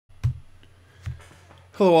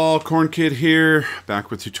Hello all, Cornkid here,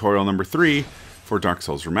 back with tutorial number 3 for Dark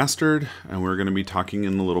Souls Remastered, and we're going to be talking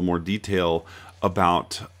in a little more detail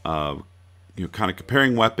about kind of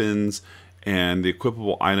comparing weapons and the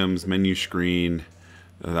equipable items menu screen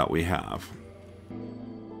that we have.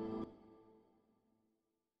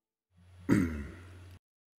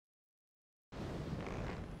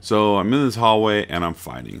 So I'm in this hallway and I'm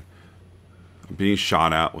fighting. I'm being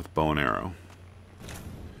shot at with bow and arrow.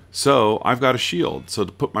 So I've got a shield. So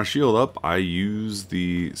to put my shield up, I use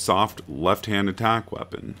the soft left-hand attack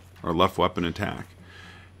weapon, or left weapon attack.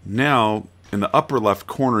 Now, in the upper left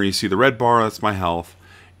corner, you see the red bar, that's my health,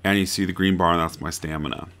 and you see the green bar, and that's my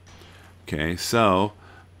stamina. Okay, so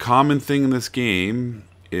common thing in this game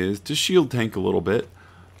is to shield tank a little bit.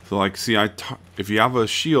 So like, see, if you have a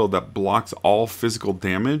shield that blocks all physical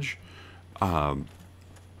damage,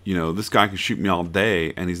 this guy can shoot me all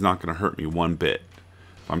day, and he's not going to hurt me one bit.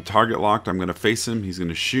 I'm target locked, I'm going to face him, he's going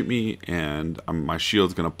to shoot me, and my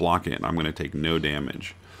shield's going to block it, and I'm going to take no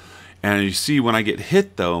damage. And you see, when I get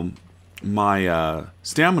hit, though, my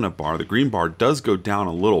stamina bar, the green bar, does go down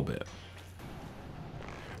a little bit.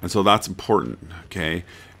 And so that's important, okay?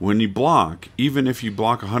 When you block, even if you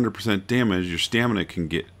block 100% damage, your stamina can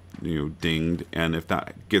get dinged, and if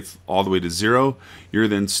that gets all the way to 0, you're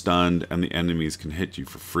then stunned, and the enemies can hit you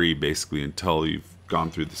for free, basically, until you've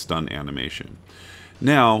gone through the stun animation.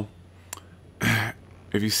 Now,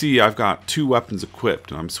 if you see, I've got 2 weapons equipped,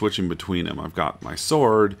 and I'm switching between them. I've got my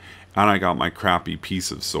sword, and I got my crappy piece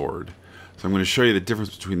of sword. So I'm going to show you the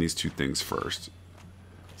difference between these 2 things first.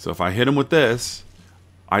 So if I hit him with this,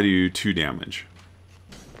 I do 2 damage.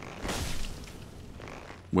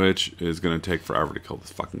 Which is going to take forever to kill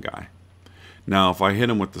this fucking guy. Now, if I hit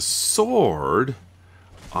him with the sword,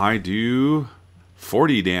 I do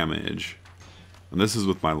 40 damage. And this is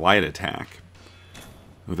with my light attack.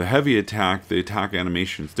 With a heavy attack, the attack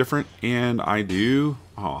animation is different, and I do...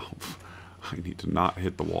 Oh, I need to not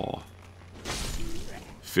hit the wall.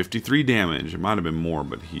 53 damage. It might have been more,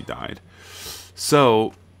 but he died.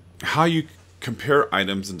 So, how you compare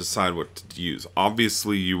items and decide what to use.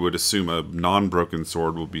 Obviously, you would assume a non-broken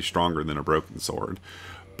sword will be stronger than a broken sword.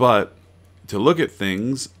 But, to look at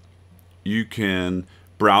things, you can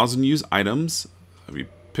browse and use items. If you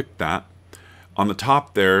pick that. On the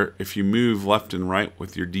top there, if you move left and right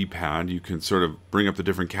with your D-pad, you can sort of bring up the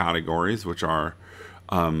different categories, which are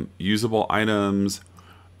usable items.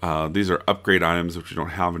 These are upgrade items, which you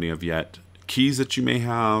don't have any of yet. Keys that you may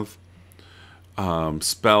have.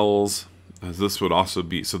 Spells. As this would also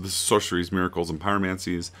be, so this is sorceries, miracles, and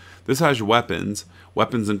pyromancies. This has your weapons.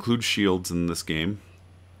 Weapons include shields in this game.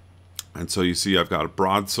 And so you see I've got a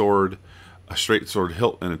broadsword, a straight sword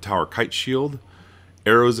hilt, and a tower kite shield.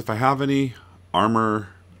 Arrows if I have any. Armor,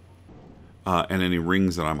 and any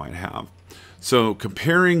rings that I might have. So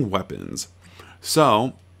comparing weapons.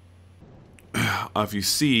 So if you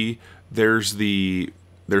see, there's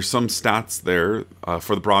some stats there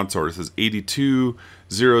for the broadsword. It says 82,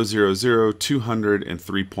 0, 0, 0, 200, and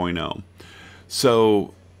 3.0.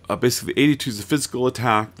 So basically 82 is the physical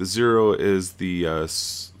attack. The 0 is the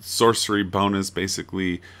sorcery bonus,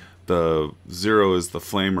 basically. The 0 is the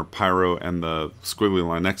flame or pyro, and the squiggly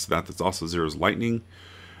line next to that, that's also 0 is lightning.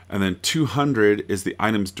 And then 200 is the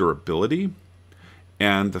item's durability,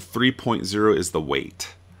 and the 3.0 is the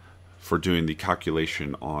weight for doing the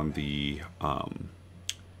calculation on the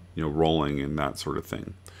rolling and that sort of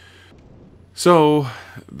thing. So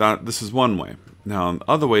this is one way. Now the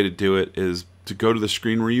other way to do it is to go to the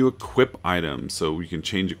screen where you equip items, so you can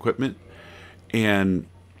change equipment. And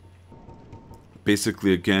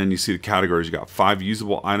basically, again, you see the categories. You got 5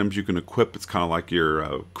 usable items you can equip. It's kind of like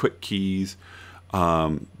your quick keys.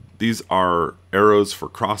 These are arrows for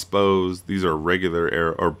crossbows. These are regular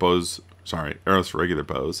arrows for regular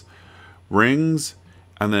bows. Rings,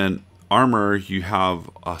 and then armor. You have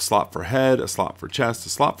a slot for head, a slot for chest, a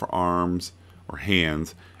slot for arms or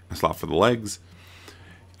hands, a slot for the legs.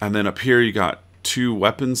 And then up here, you got 2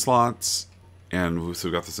 weapon slots, and so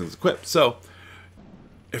we got this things equipped. So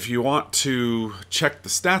if you want to check the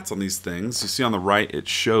stats on these things, you see on the right it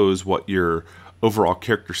shows what your overall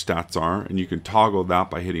character stats are, and you can toggle that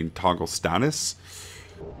by hitting toggle status,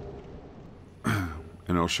 and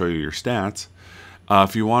it'll show you your stats.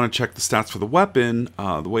 If you want to check the stats for the weapon,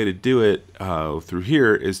 the way to do it through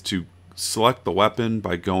here is to select the weapon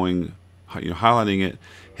by going, highlighting it,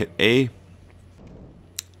 hit A.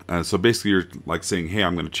 So basically you're like saying, hey,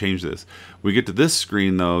 I'm going to change this. We get to this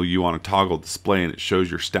screen though, you want to toggle display, and it shows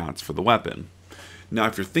your stats for the weapon. Now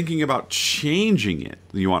if you're thinking about changing it,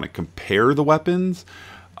 you want to compare the weapons,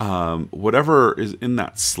 whatever is in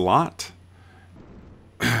that slot,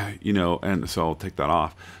 you know, and so I'll take that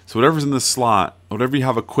off. So whatever's in this slot, whatever you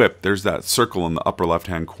have equipped, there's that circle in the upper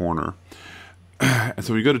left-hand corner. And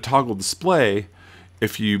so when you go to toggle display,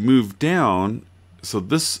 if you move down, so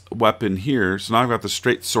this weapon here, so now I've got the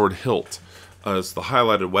straight sword hilt as the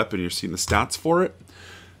highlighted weapon. You're seeing the stats for it.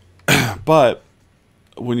 But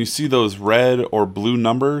when you see those red or blue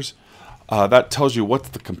numbers, that tells you what's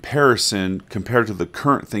the comparison compared to the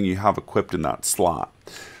current thing you have equipped in that slot.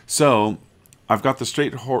 So I've got the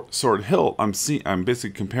straight sword hilt. I'm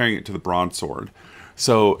basically comparing it to the broadsword.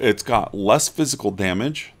 So it's got less physical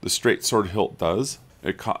damage. The straight sword hilt does.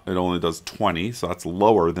 It only does 20, so that's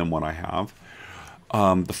lower than what I have.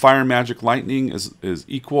 The fire, magic, lightning is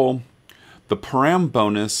equal. The param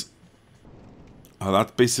bonus,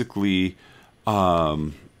 that's basically,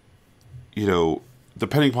 you know,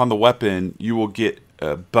 depending upon the weapon, you will get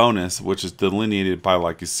a bonus, which is delineated by,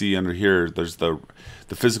 like you see under here, there's the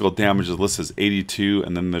physical damage is listed as 82,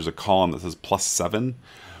 and then there's a column that says +7.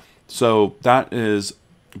 So that is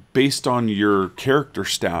based on your character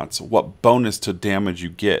stats, what bonus to damage you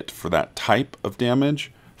get for that type of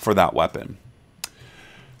damage for that weapon.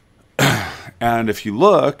 And if you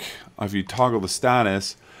look, if you toggle the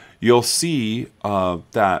status, you'll see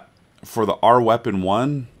that for the R weapon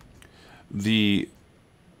 1,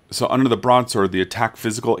 so under the broadsword, the attack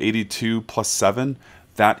physical 82 +7,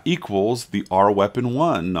 that equals the R weapon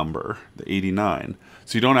 1 number, the 89.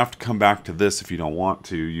 So you don't have to come back to this if you don't want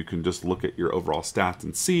to. You can just look at your overall stats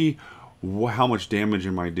and see how much damage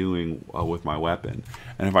am I doing with my weapon.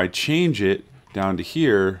 And if I change it down to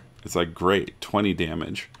here, it's like, great, 20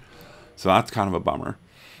 damage. So that's kind of a bummer.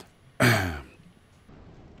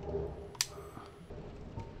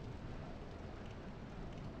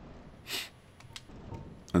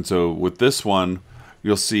 And so with this one,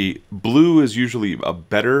 you'll see blue is usually a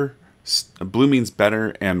better, blue means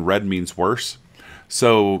better and red means worse.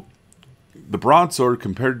 So the broadsword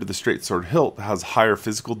compared to the straight sword hilt has higher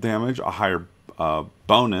physical damage, a higher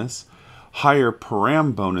bonus, higher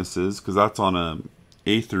param bonuses, because that's on a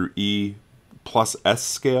A through E plus S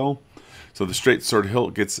scale. So the straight sword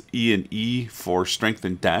hilt gets E and E for strength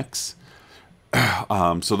and dex.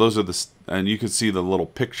 So those are the, and you can see the little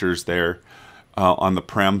pictures there on the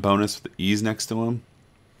param bonus with the E's next to them.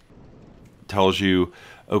 Tells you,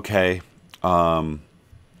 okay,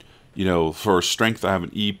 you know, for strength I have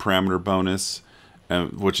an E parameter bonus,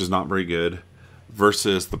 which is not very good,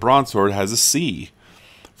 versus the broadsword has a C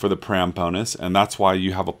for the param bonus, and that's why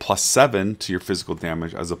you have a +7 to your physical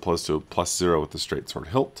damage as opposed to a +0 with the straight sword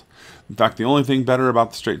hilt. In fact, the only thing better about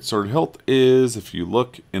the straight sword hilt is if you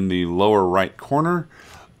look in the lower right corner,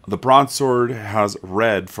 the broadsword has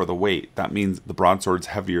red for the weight. That means the broadsword's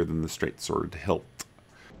heavier than the straight sword hilt.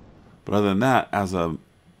 But other than that, as a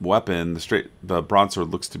weapon, the broadsword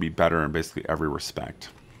looks to be better in basically every respect,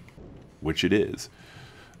 which it is.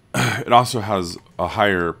 It also has a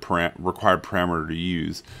higher required parameter to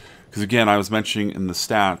use, because again, I was mentioning in the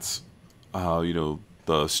stats, you know,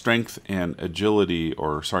 the strength and agility,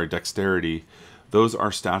 or sorry, dexterity, those are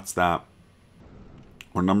stats that,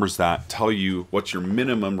 or numbers that tell you what's your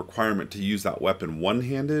minimum requirement to use that weapon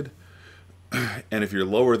one-handed. And if you're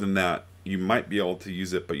lower than that, you might be able to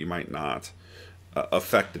use it, but you might not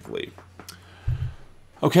effectively.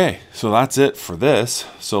 Okay, so that's it for this.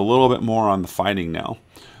 So a little bit more on the fighting now.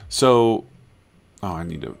 So, oh, I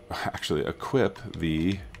need to actually equip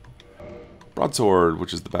the broadsword,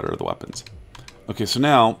 which is the better of the weapons. Okay, so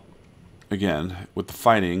now, again, with the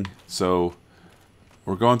fighting, so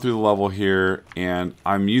we're going through the level here, and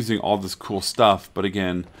I'm using all this cool stuff, but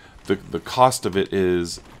again, the cost of it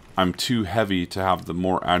is I'm too heavy to have the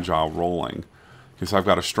more agile rolling. Okay, so I've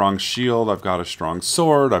got a strong shield, I've got a strong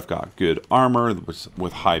sword, I've got good armor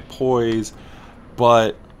with high poise,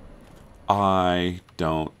 but I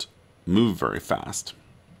don't move very fast.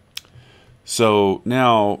 So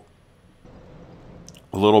now,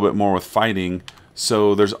 a little bit more with fighting.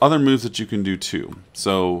 So there's other moves that you can do too.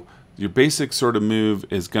 So your basic sort of move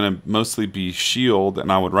is going to mostly be shield,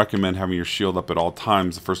 and I would recommend having your shield up at all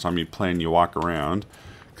times the first time you play and you walk around,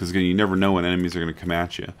 because again, you never know when enemies are going to come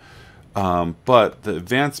at you. But the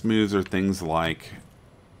advanced moves are things like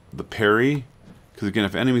the parry, because again,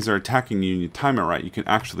 if enemies are attacking you and you time it right, you can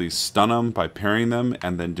actually stun them by parrying them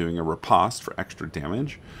and then doing a riposte for extra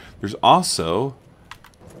damage. There's also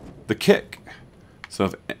the kick. So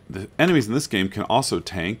if the enemies in this game can also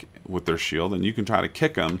tank with their shield, and you can try to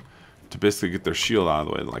kick them to basically get their shield out of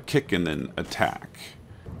the way, like kick and then attack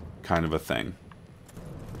kind of a thing.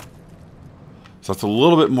 So that's a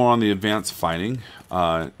little bit more on the advanced fighting.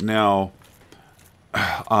 Now,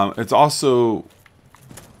 it's also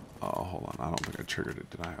Oh, hold on. I don't think I triggered it,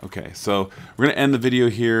 did I? Okay, so we're going to end the video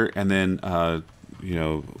here and then, you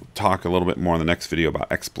know, talk a little bit more in the next video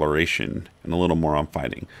about exploration and a little more on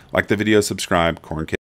fighting. Like the video, subscribe, Cornkid.